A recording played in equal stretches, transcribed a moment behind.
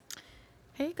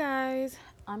Hey guys,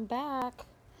 I'm back.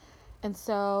 And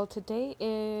so today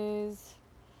is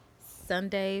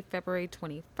Sunday, February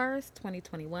 21st,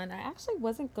 2021. I actually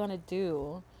wasn't going to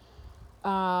do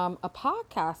a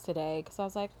podcast today because I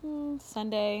was like,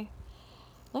 Sunday,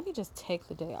 let me just take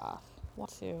the day off.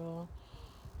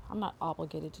 I'm not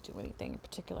obligated to do anything in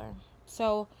particular.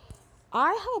 So I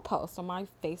have a post on my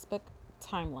Facebook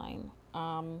timeline.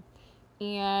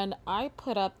 And I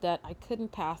put up that I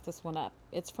couldn't pass this one up.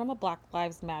 It's from a Black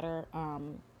Lives Matter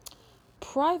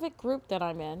private group that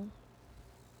I'm in.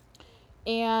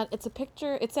 And it's a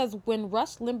picture, it says, when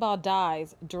Rush Limbaugh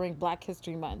dies during Black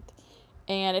History Month.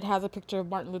 And it has a picture of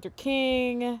Martin Luther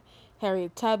King,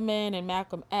 Harriet Tubman, and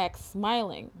Malcolm X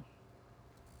smiling.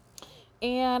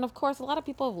 And of course, a lot of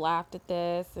people have laughed at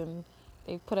this and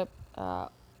they put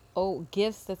up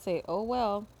gifts that say, oh,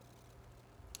 well.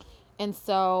 And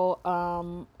so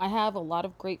I have a lot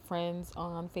of great friends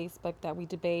on Facebook that we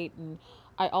debate. And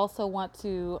I also want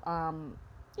to,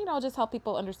 just help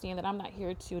people understand that I'm not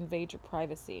here to invade your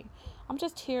privacy. I'm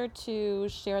just here to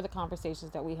share the conversations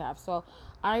that we have. So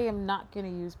I am not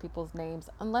going to use people's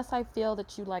names unless I feel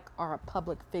that you are a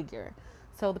public figure.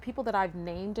 So the people that I've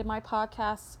named in my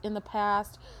podcasts in the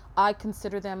past, I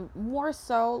consider them more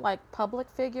so like public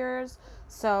figures.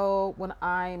 So when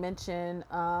I mention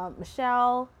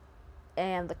Michelle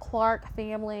and the Clark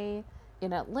family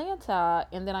in Atlanta,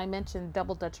 and then I mentioned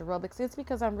Double Dutch Aerobics, it's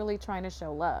because I'm really trying to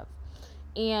show love.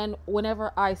 And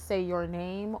whenever I say your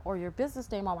name or your business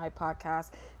name on my podcast,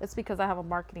 it's because I have a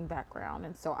marketing background.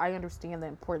 And so I understand the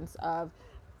importance of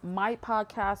my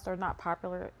podcasts are not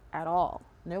popular at all.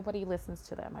 Nobody listens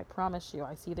to them. I promise you,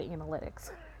 I see the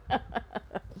analytics.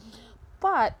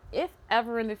 But if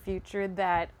ever in the future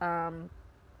that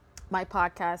my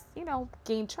podcast,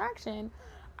 gain traction,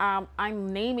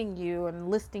 I'm naming you and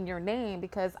listing your name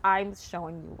because I'm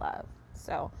showing you love.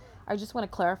 So I just want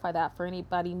to clarify that for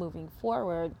anybody moving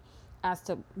forward as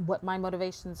to what my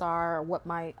motivations are, what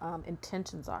my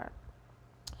intentions are.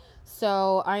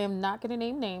 So I am not going to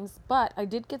name names, but I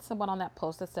did get someone on that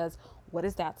post that says, what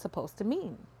is that supposed to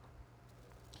mean?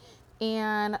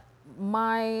 And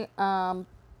my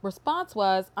response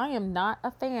was, I am not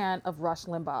a fan of Rush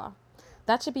Limbaugh.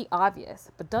 That should be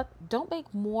obvious, but don't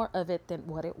make more of it than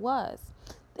what it was.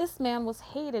 This man was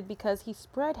hated because he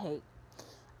spread hate.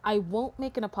 I won't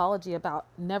make an apology about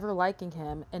never liking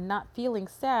him and not feeling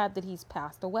sad that he's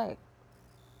passed away.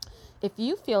 If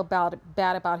you feel bad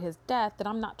about his death, then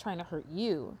I'm not trying to hurt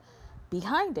you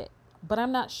behind it. But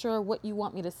I'm not sure what you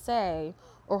want me to say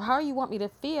or how you want me to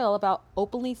feel about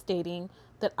openly stating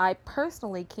that I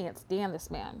personally can't stand this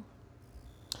man.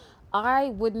 I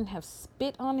wouldn't have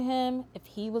spit on him if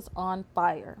he was on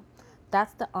fire.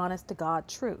 That's the honest to God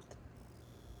truth.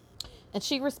 And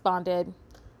she responded,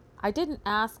 I didn't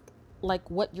ask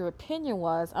what your opinion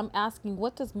was. I'm asking,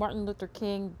 what does Martin Luther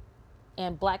King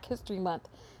and Black History Month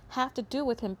have to do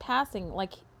with him passing?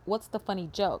 What's the funny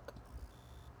joke?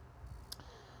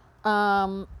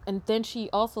 And then she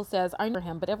also says, I know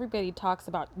him, but everybody talks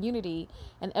about unity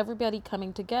and everybody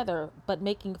coming together, but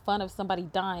making fun of somebody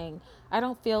dying, I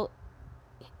don't feel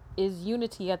is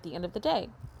unity at the end of the day.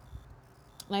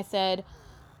 And I said,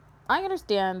 I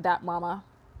understand that, Mama.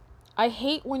 I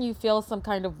hate when you feel some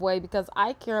kind of way because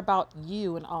I care about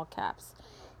you in all caps.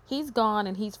 He's gone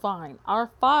and he's fine. Our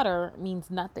father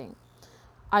means nothing.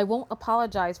 I won't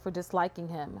apologize for disliking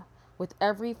him with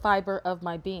every fiber of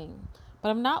my being, but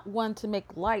I'm not one to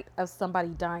make light of somebody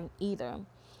dying either.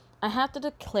 I have to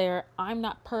declare I'm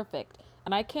not perfect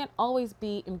and I can't always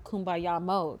be in kumbaya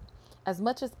mode as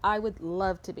much as I would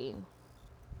love to be.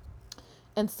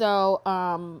 And so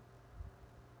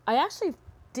I actually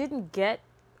didn't get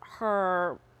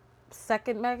her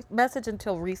second message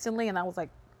until recently, and that was like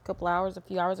a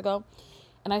few hours ago.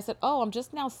 And I said, oh, I'm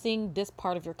just now seeing this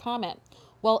part of your comment.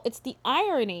 Well, it's the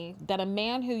irony that a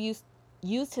man who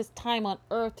used his time on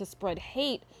earth to spread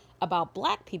hate about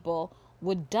black people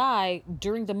would die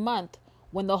during the month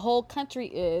when the whole country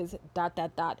is dot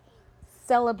dot dot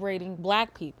celebrating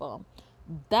black people.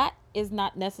 That is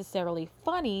not necessarily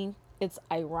funny, it's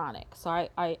ironic. So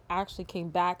I actually came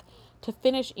back to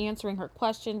finish answering her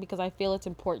question because I feel it's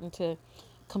important to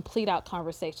complete out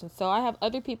conversations. So I have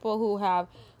other people who have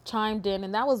chimed in,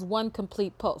 and that was one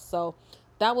complete post. So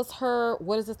that was her,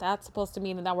 what is this that supposed to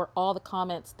mean? And that were all the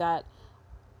comments that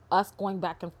us going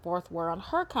back and forth were on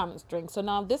her comment string. So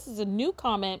now this is a new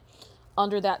comment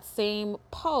under that same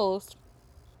post,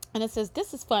 and it says,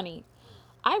 this is funny.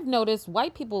 I've noticed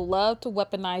white people love to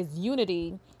weaponize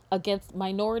unity against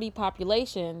minority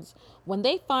populations when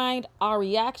they find our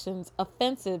reactions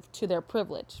offensive to their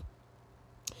privilege.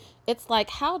 It's like,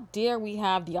 how dare we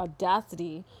have the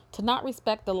audacity to not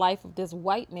respect the life of this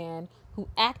white man who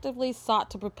actively sought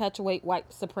to perpetuate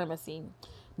white supremacy.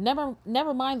 Never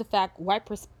mind the fact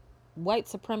white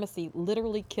supremacy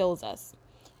literally kills us.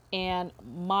 And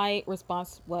my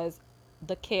response was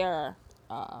the care.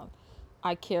 Uh,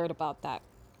 I cared about that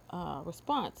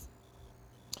response.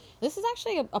 This is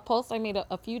actually a post I made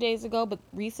a few days ago, but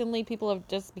recently people have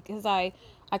just, because I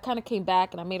kind of came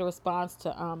back and I made a response to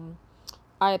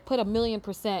I put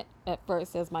 1,000,000% at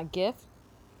first as my gift,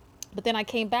 but then I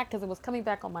came back because it was coming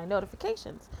back on my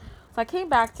notifications. So I came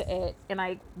back to it and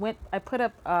I put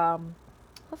up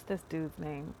what's this dude's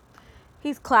name?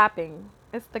 He's clapping.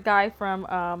 It's the guy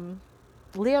from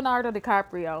Leonardo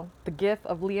DiCaprio. The gif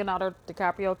of Leonardo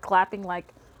DiCaprio clapping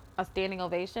like a standing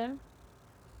ovation.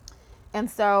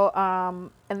 And so,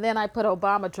 and then I put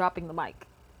Obama dropping the mic.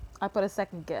 I put a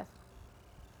second gif.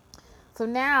 So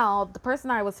now the person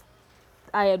who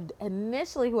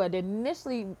had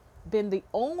initially been the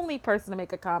only person to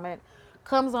make a comment,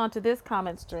 comes onto this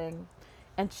comment string,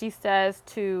 and she says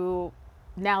to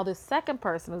now the second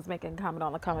person who's making a comment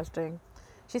on the comment string,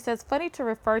 she says, "Funny to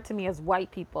refer to me as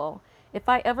white people. If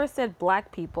I ever said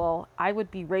black people, I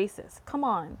would be racist. Come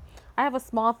on. I have a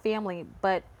small family,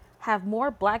 but have more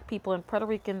black people in Puerto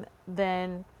Rican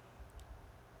than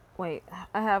wait,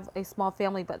 I have a small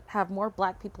family, but have more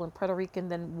black people in Puerto Rican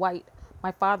than white.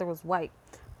 My father was white.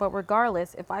 But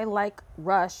regardless, if I like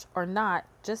Rush or not,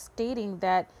 just stating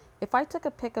that if I took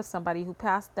a pic of somebody who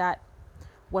passed that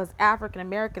was African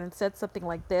American and said something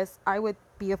like this, I would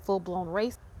be a full blown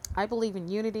racist. I believe in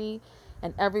unity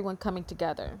and everyone coming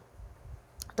together.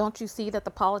 Don't you see that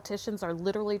the politicians are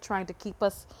literally trying to keep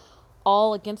us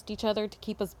all against each other, to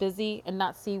keep us busy and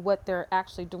not see what they're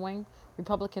actually doing?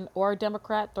 Republican or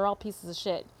Democrat, they're all pieces of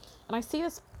shit. And I see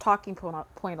this talking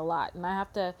point a lot, and I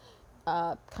have to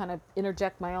kind of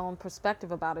interject my own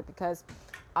perspective about it because,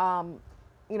 um,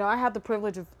 I have the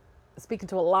privilege of speaking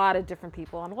to a lot of different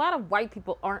people, and a lot of white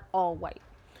people aren't all white.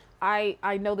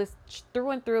 I know this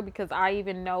through and through because I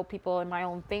even know people in my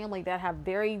own family that have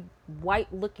very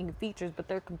white looking features, but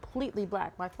they're completely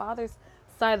black. My father's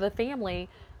side of the family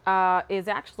is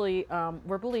actually,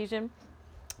 we're Belizean,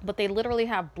 but they literally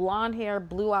have blonde hair,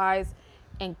 blue eyes,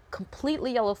 and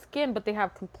completely yellow skin, but they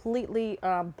have completely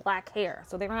black hair.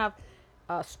 So they don't have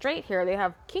straight hair, they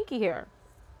have kinky hair.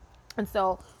 And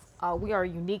so we are a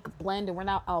unique blend, and we're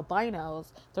not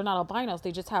albinos. They're not albinos.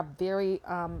 They just have very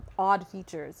odd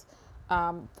features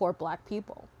for black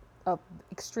people, of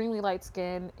extremely light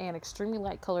skin and extremely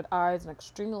light colored eyes and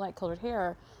extremely light colored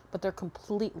hair, but they're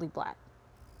completely black.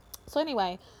 So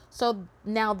anyway, so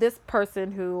now this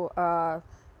person who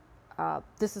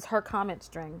this is her comment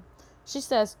string. She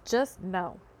says, "Just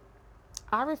know,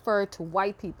 I refer to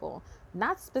white people,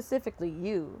 not specifically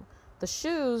you. The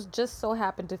shoes just so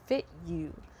happen to fit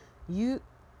you. You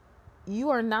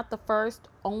you are not the first,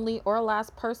 only, or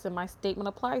last person my statement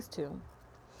applies to.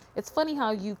 It's funny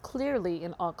how you clearly,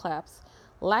 in all caps,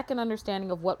 lack an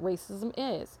understanding of what racism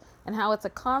is and how it's a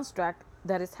construct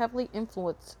that has heavily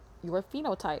influenced your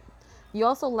phenotype. You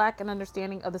also lack an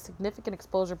understanding of the significant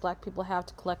exposure black people have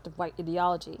to collective white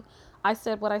ideology. I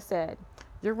said what I said.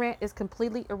 Your rant is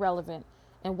completely irrelevant,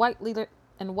 and white lady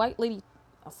and white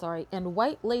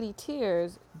lady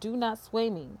tears do not sway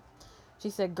me." She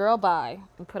said, "Girl, bye,"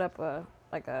 and put up a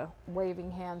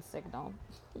waving hand signal.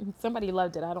 Somebody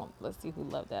loved it. I don't. Let's see who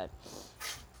loved that.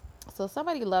 So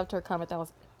somebody loved her comment. That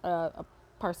was a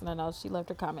person I know. She loved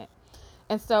her comment,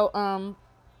 and so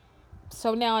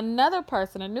now another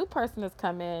person, a new person, has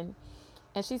come in,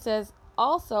 and she says,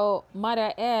 "Also, might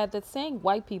I add that saying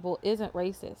white people isn't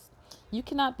racist. You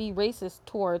cannot be racist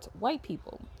towards white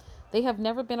people. They have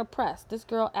never been oppressed. This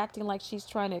girl acting like she's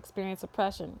trying to experience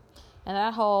oppression, and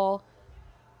that whole,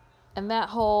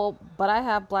 but I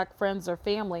have black friends or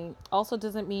family also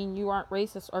doesn't mean you aren't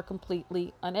racist or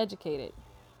completely uneducated."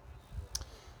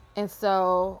 And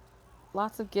so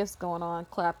lots of gifts going on,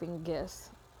 clapping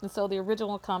gifts. And so the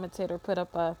original commentator put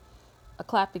up a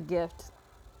clapping gift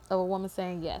of a woman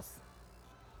saying yes.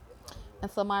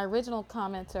 And so my original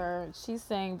commenter, she's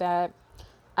saying that,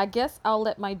 "I guess I'll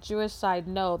let my Jewish side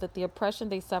know that the oppression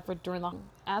they suffered during the.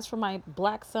 As for my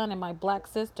black son and my black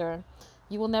sister,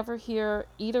 you will never hear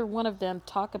either one of them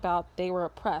talk about they were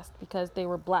oppressed because they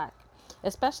were black,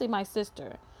 especially my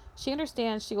sister. She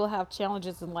understands she will have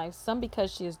challenges in life, some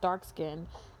because she is dark skinned,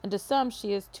 and to some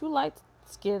she is too light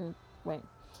skinned. Wait,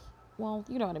 well,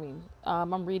 you know what I mean.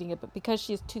 I'm reading it, but because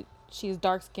she is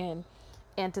dark skinned,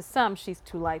 and to some she's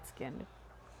too light skinned.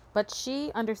 But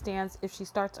she understands if she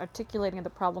starts articulating the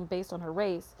problem based on her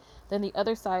race, then the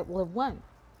other side will have won.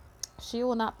 She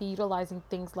will not be utilizing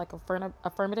things like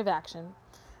affirmative action.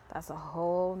 That's a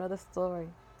whole nother story.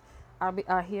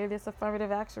 I hear this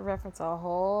affirmative action reference a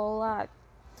whole lot,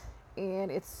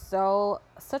 and it's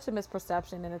such a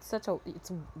misperception, and it's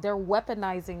they're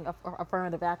weaponizing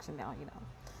affirmative action now,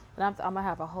 and I'm gonna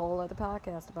have a whole other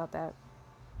podcast about that.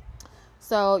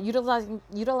 So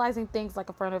utilizing things like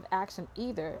affirmative action,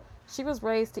 either she was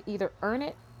raised to either earn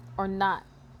it or not,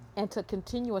 and to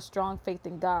continue a strong faith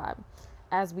in God.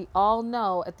 As we all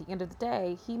know, at the end of the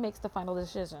day, He makes the final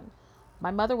decision.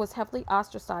 My mother was heavily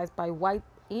ostracized by white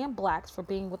and blacks for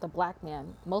being with a black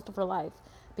man most of her life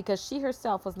because she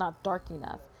herself was not dark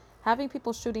enough. Having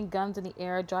people shooting guns in the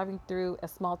air, driving through a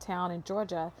small town in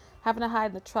Georgia, having to hide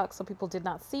in the truck so people did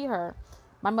not see her.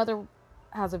 My mother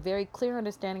has a very clear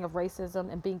understanding of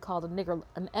racism and being called a nigger,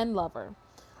 an N lover,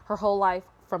 her whole life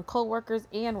from coworkers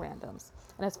and randoms.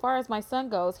 And as far as my son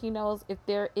goes, he knows if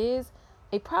there is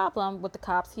a problem with the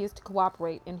cops, he is to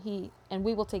cooperate, and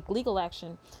we will take legal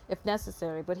action if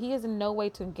necessary. But he is in no way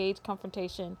to engage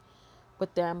confrontation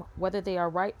with them, whether they are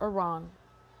right or wrong.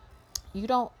 You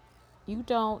don't you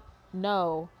don't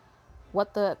know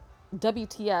what the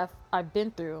WTF I've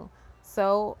been through.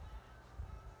 So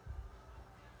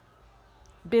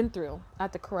been through. I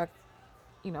have to correct,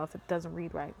 if it doesn't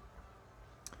read right.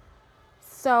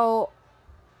 So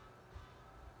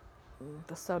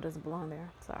the so doesn't belong there.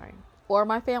 Sorry. Or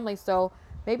my family. So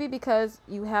maybe because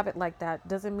you have it like that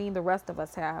doesn't mean the rest of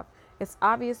us have. It's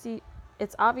obviously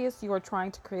it's obvious you are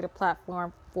trying to create a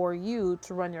platform for you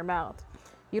to run your mouth.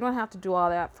 You don't have to do all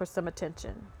that for some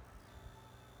attention.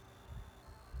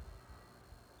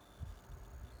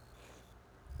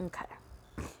 Okay.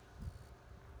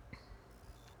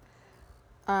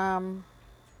 Um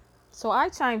so I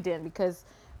chimed in because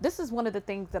this is one of the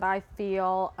things that I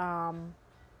feel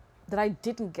that I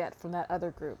didn't get from that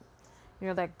other group.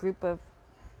 That group of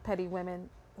petty women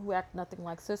who act nothing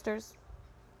like sisters.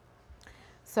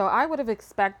 So I would have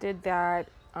expected that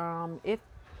if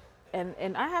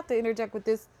and I have to interject with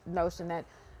this notion that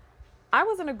I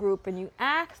was in a group and you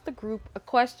asked the group a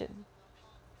question,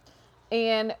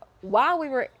 and while we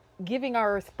were giving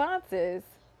our responses,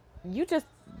 you just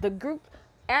the group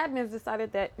admins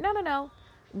decided that no,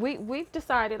 we've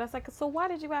decided. I was like, so why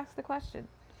did you ask the question?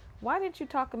 Why didn't you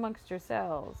talk amongst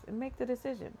yourselves and make the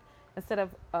decision instead of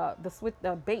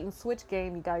the bait and switch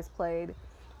game you guys played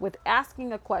with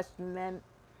asking a question and then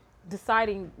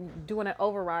deciding, doing an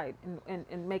override,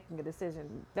 and making a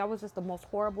decision? That was just the most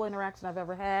horrible interaction I've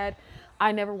ever had.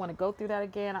 I never want to go through that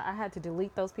again. I had to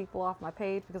delete those people off my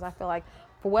page because I feel like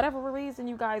for whatever reason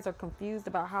you guys are confused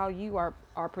about how you are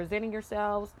presenting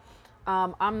yourselves.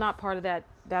 I'm not part of that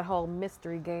whole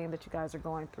mystery game that you guys are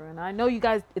going through, and I know you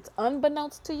guys, it's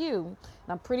unbeknownst to you, and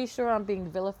I'm pretty sure I'm being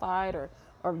vilified or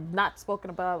not spoken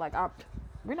about. Like,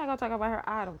 we're not gonna talk about her.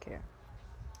 I don't care.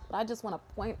 But I just want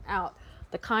to point out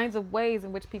the kinds of ways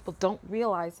in which people don't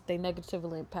realize that they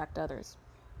negatively impact others.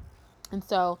 And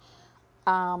so,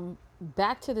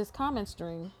 back to this comment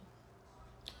stream,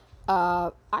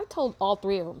 I told all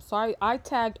three of them. So I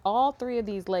tagged all three of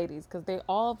these ladies because they're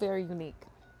all very unique.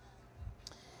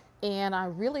 And I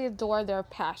really adore their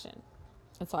passion.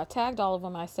 And so I tagged all of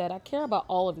them. I said, I care about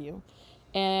all of you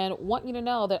and want you to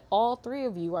know that all three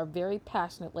of you are very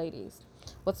passionate ladies.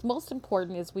 What's most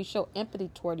important is we show empathy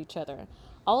toward each other.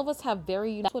 All of us have very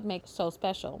unique, that's what makes so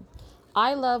special.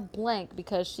 I love blank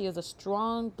because she is a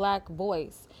strong black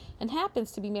voice and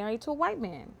happens to be married to a white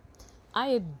man. I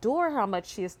adore how much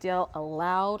she is still a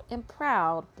loud and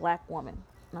proud black woman.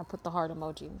 And I put the heart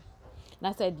emoji. And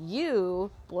I said,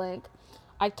 you, blank,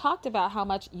 I talked about how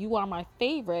much you are my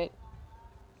favorite,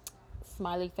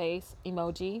 smiley face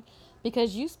emoji,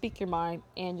 because you speak your mind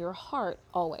and your heart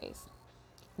always.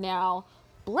 Now,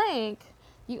 blank,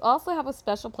 you also have a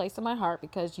special place in my heart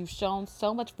because you've shown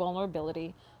so much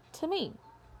vulnerability to me.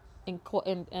 In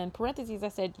parentheses, I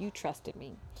said you trusted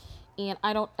me. And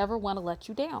I don't ever want to let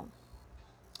you down.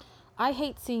 I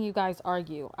hate seeing you guys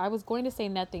argue. I was going to say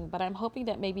nothing, but I'm hoping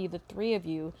that maybe the three of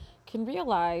you can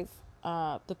realize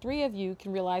how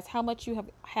much you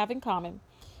have in common,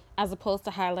 as opposed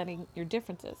to highlighting your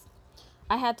differences.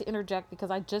 I had to interject because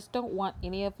I just don't want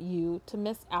any of you to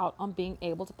miss out on being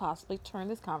able to possibly turn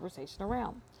this conversation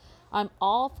around. I'm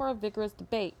all for a vigorous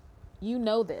debate. You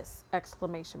know this!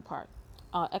 Exclamation mark.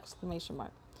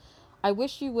 I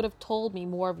wish you would have told me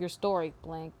more of your story,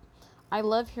 blank. I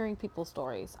love hearing people's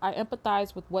stories. I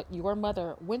empathize with what your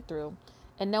mother went through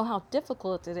and know how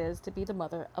difficult it is to be the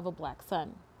mother of a black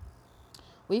son.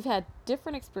 We've had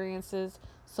different experiences,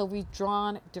 so we've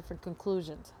drawn different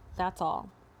conclusions. That's all.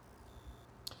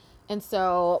 And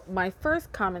so, my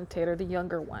first commentator, the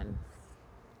younger one,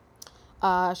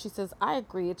 She says, I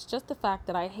agree. It's just the fact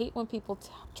that I hate when people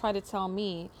try to tell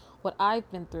me what I've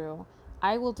been through.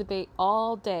 I will debate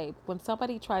all day. When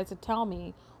somebody tries to tell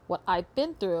me what I've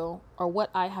been through or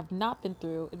what I have not been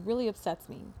through, it really upsets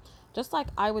me. Just like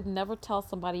I would never tell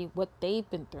somebody what they've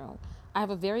been through. I have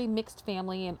a very mixed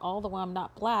family, and although I'm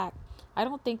not black, I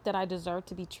don't think that I deserve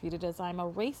to be treated as I'm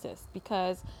a racist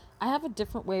because I have a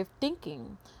different way of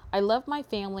thinking. I love my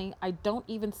family. I don't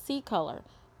even see color.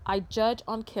 I judge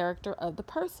on character of the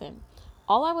person.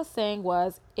 All I was saying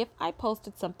was if I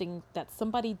posted something that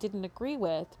somebody didn't agree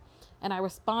with and I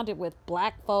responded with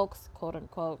black folks, quote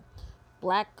unquote,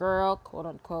 black girl, quote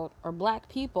unquote, or black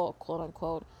people, quote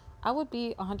unquote, I would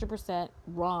be 100%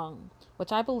 wrong,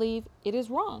 which I believe it is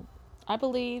wrong. I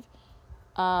believe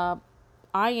uh,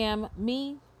 I am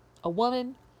me, a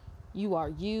woman, you are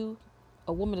you,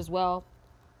 a woman as well.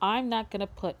 I'm not going to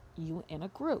put you in a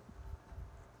group.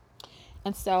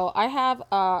 And so I have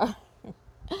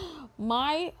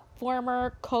my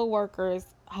former coworker's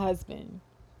husband.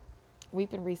 We've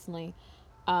been recently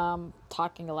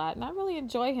talking a lot, and I really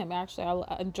enjoy him. Actually,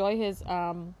 I enjoy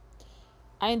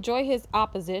his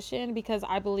opposition because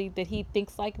I believe that he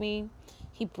thinks like me.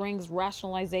 He brings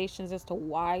rationalizations as to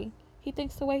why he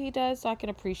thinks the way he does, so I can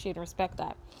appreciate and respect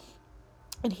that.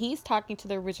 And he's talking to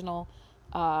the original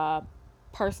uh,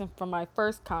 person from my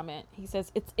first comment. He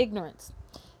says it's ignorance.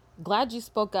 Glad you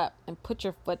spoke up and put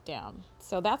your foot down.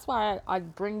 So that's why I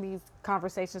bring these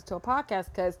conversations to a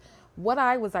podcast, because what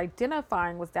I was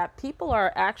identifying was that people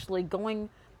are actually going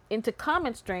into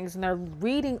comment strings and they're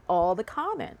reading all the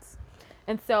comments.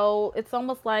 And so it's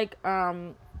almost like,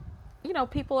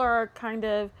 people are kind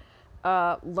of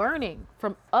learning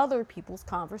from other people's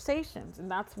conversations.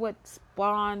 And that's what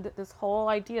spawned this whole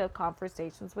idea of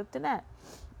conversations with Danette.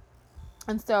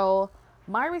 And so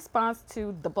my response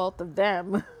to the both of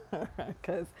them,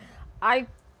 because I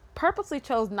purposely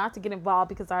chose not to get involved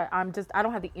because I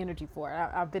don't have the energy for it.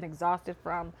 I've been exhausted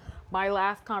from my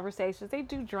last conversations. They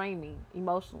do drain me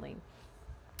emotionally.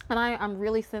 And I'm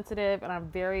really sensitive and I'm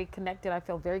very connected. I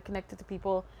feel very connected to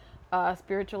people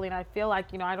spiritually. And I feel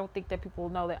like, I don't think that people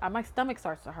know that my stomach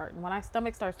starts to hurt. And when my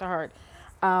stomach starts to hurt,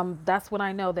 that's when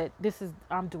I know that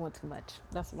I'm doing too much.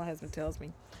 That's what my husband tells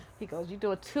me. He goes, "You're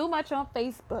doing too much on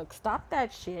Facebook. Stop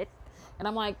that shit." And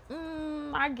I'm like,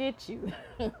 I get you.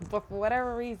 But for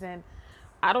whatever reason,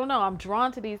 I don't know. I'm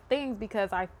drawn to these things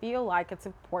because I feel like it's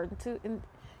important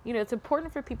it's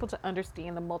important for people to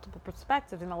understand the multiple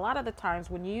perspectives. And a lot of the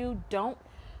times when you don't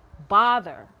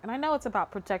bother, and I know it's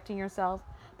about protecting yourself,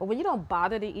 but when you don't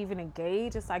bother to even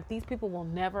engage, it's like these people will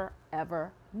never,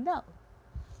 ever know.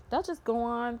 They'll just go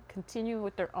on, continue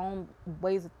with their own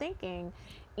ways of thinking,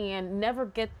 and never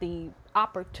get the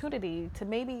opportunity to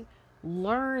maybe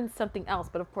learn something else.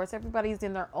 But of course, everybody's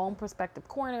in their own perspective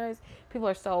corners. People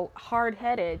are so hard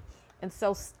headed and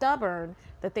so stubborn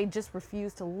that they just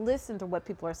refuse to listen to what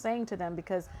people are saying to them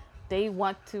because they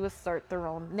want to assert their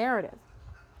own narrative.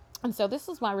 And so this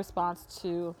is my response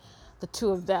to the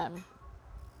two of them.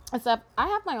 Except I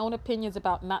have my own opinions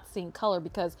about not seeing color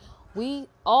because we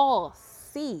all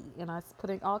see, and I put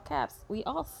in all caps, we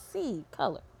all see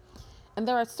color. And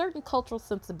there are certain cultural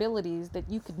sensibilities that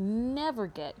you could never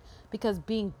get because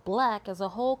being black is a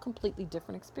whole completely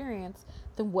different experience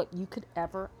than what you could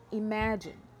ever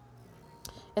imagine.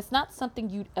 It's not something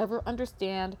you'd ever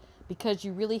understand because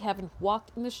you really haven't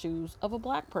walked in the shoes of a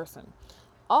black person.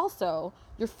 Also,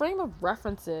 your frame of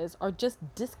references are just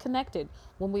disconnected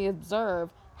when we observe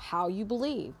how you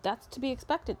believe. That's to be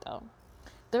expected, though.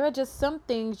 There are just some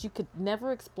things you could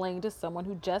never explain to someone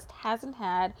who just hasn't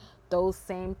had those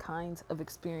same kinds of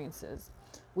experiences.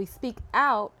 We speak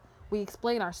out, we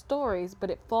explain our stories, but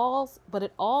it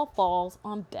all falls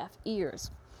on deaf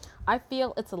ears. I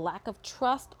feel it's a lack of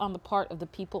trust on the part of the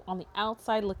people on the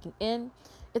outside looking in.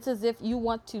 It's as if you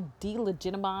want to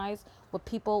delegitimize what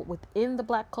people within the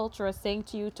black culture are saying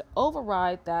to you to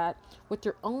override that with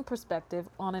your own perspective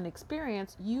on an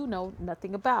experience you know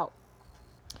nothing about.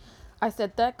 I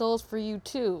said that goes for you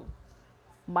too,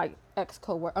 my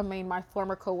my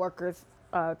former coworker's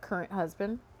current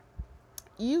husband.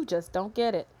 You just don't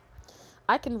get it.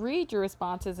 I can read your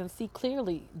responses and see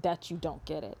clearly that you don't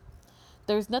get it.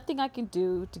 There's nothing I can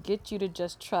do to get you to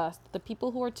just trust the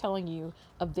people who are telling you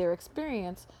of their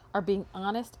experience are being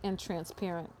honest and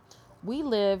transparent. We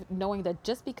live knowing that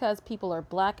just because people are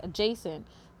black adjacent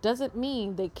doesn't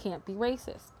mean they can't be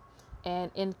racist.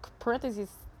 And in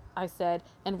parentheses, I said,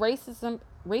 and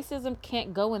racism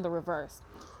can't go in the reverse.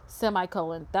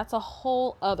 Semicolon. That's a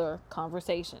whole other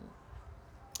conversation.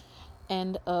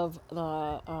 End of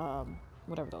the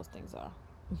whatever those things are.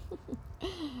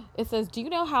 It says, do you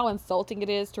know how insulting it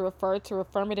is to refer to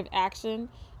affirmative action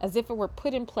as if it were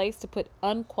put in place to put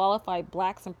unqualified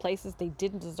blacks in places they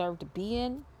didn't deserve to be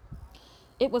in?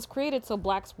 It was created so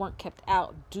blacks weren't kept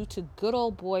out due to good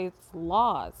old boys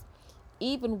laws,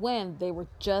 even when they were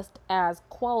just as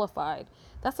qualified.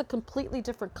 That's a completely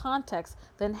different context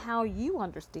than how you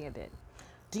understand it.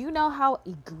 Do you know how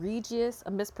egregious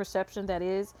a misperception that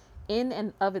is in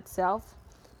and of itself?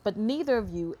 But neither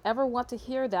of you ever want to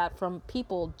hear that from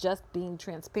people just being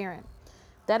transparent.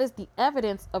 That is the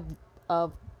evidence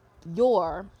of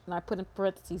your, and I put in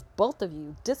parentheses, both of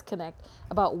you, disconnect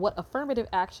about what affirmative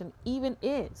action even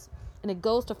is. And it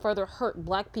goes to further hurt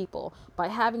black people by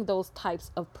having those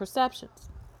types of perceptions.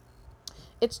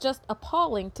 It's just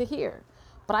appalling to hear,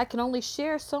 but I can only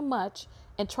share so much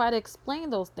and try to explain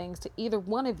those things to either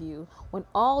one of you when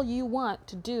all you want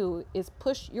to do is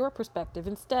push your perspective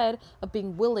instead of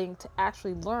being willing to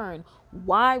actually learn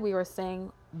why we are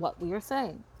saying what we are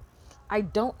saying. I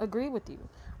don't agree with you.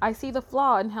 I see the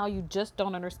flaw in how you just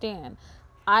don't understand.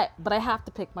 But I have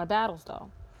to pick my battles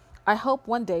though. I hope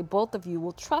one day both of you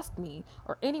will trust me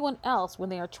or anyone else when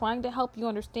they are trying to help you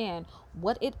understand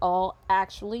what it all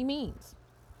actually means.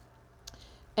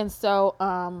 And so,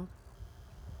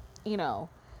 you know,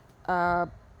 uh,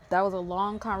 that was a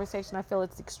long conversation. I feel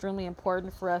it's extremely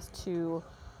important for us to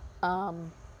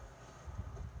um,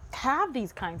 have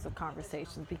these kinds of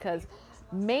conversations because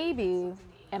maybe,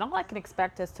 and all I can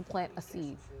expect is to plant a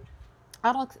seed.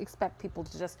 I don't expect people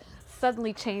to just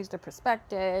suddenly change their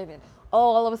perspective and, oh,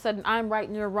 all of a sudden I'm right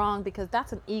and you're wrong, because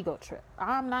that's an ego trip.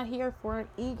 I'm not here for an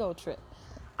ego trip.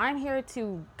 I'm here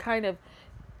to kind of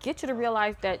get you to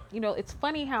realize that, it's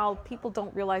funny how people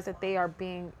don't realize that they are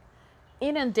being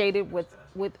inundated with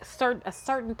a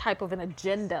certain type of an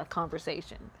agenda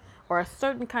conversation or a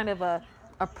certain kind of a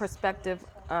perspective.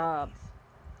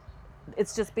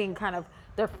 It's just being kind of,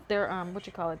 they're what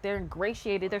you call it, they're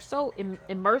ingratiated, they're so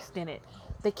immersed in it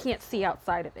they can't see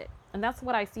outside of it. And that's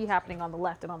what I see happening on the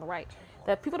left and on the right,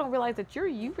 that people don't realize that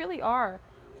you really are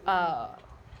uh,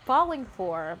 falling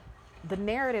for the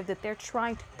narrative that they're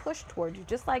trying to push towards you,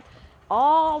 just like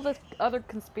all the other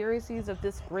conspiracies of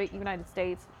this great United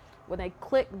States. When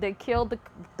they killed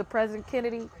the President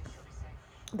Kennedy,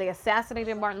 they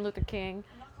assassinated Martin Luther King.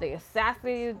 They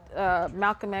assassinated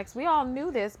Malcolm X. We all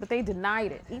knew this, but they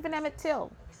denied it. Even Emmett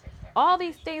Till. All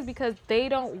these things because they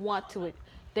don't want to.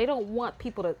 They don't want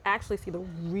people to actually see the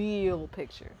real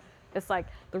picture. It's like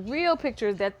the real picture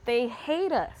is that they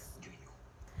hate us.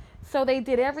 So they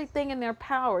did everything in their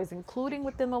powers, including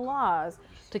within the laws,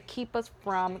 to keep us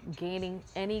from gaining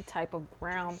any type of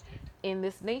ground in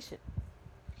this nation.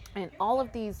 And all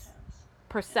of these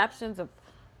perceptions of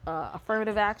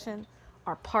affirmative action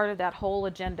are part of that whole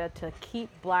agenda to keep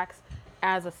blacks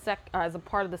as as a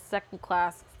part of the second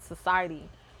class society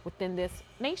within this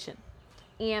nation.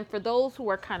 And for those who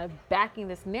are kind of backing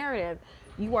this narrative,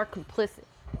 you are complicit.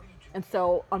 And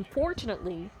so,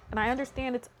 unfortunately, and I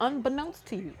understand it's unbeknownst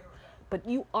to you, but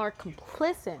you are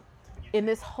complicit in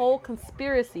this whole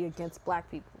conspiracy against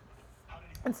black people.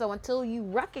 And so until you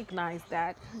recognize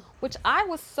that, which I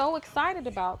was so excited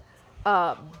about,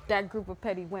 that group of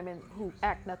petty women who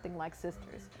act nothing like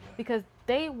sisters, because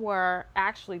they were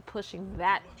actually pushing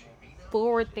that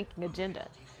forward-thinking agenda,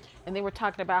 and they were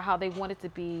talking about how they wanted to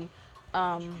be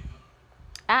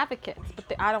advocates. But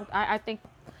I don't. I think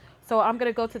so. I'm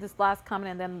gonna go to this last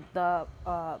comment, and then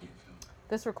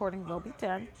this recording will be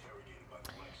done.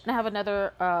 And I have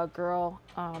another girl.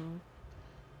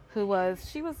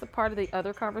 She was a part of the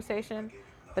other conversation,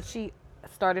 but she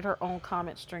started her own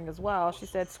comment string as well. She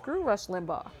said, "Screw Rush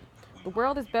Limbaugh. The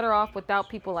world is better off without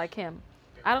people like him.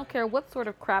 I don't care what sort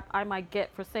of crap I might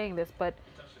get for saying this, but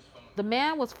the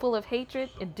man was full of hatred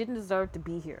and didn't deserve to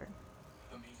be here."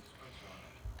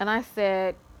 And I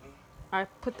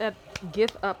put that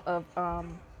gif up of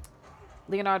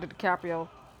Leonardo DiCaprio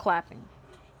clapping.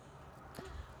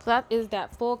 So that is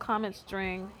that full comment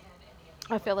string.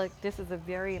 I feel like this is a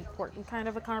very important kind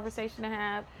of a conversation to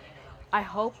have. I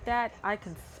hope that I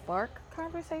can spark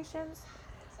conversations.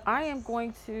 I am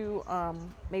going to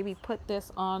maybe put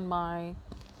this on my.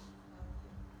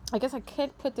 I guess I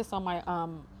could put this on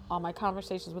my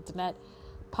Conversations with Danette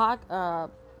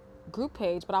group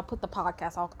page, but I'll put the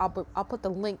podcast. I'll put the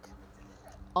link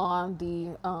on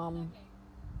the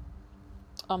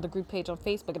group page on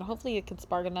Facebook, and hopefully it can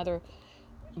spark another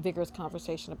vigorous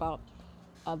conversation about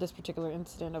this particular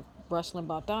incident of Rush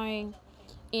Limbaugh dying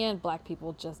and black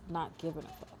people just not giving a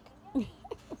fuck.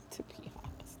 To be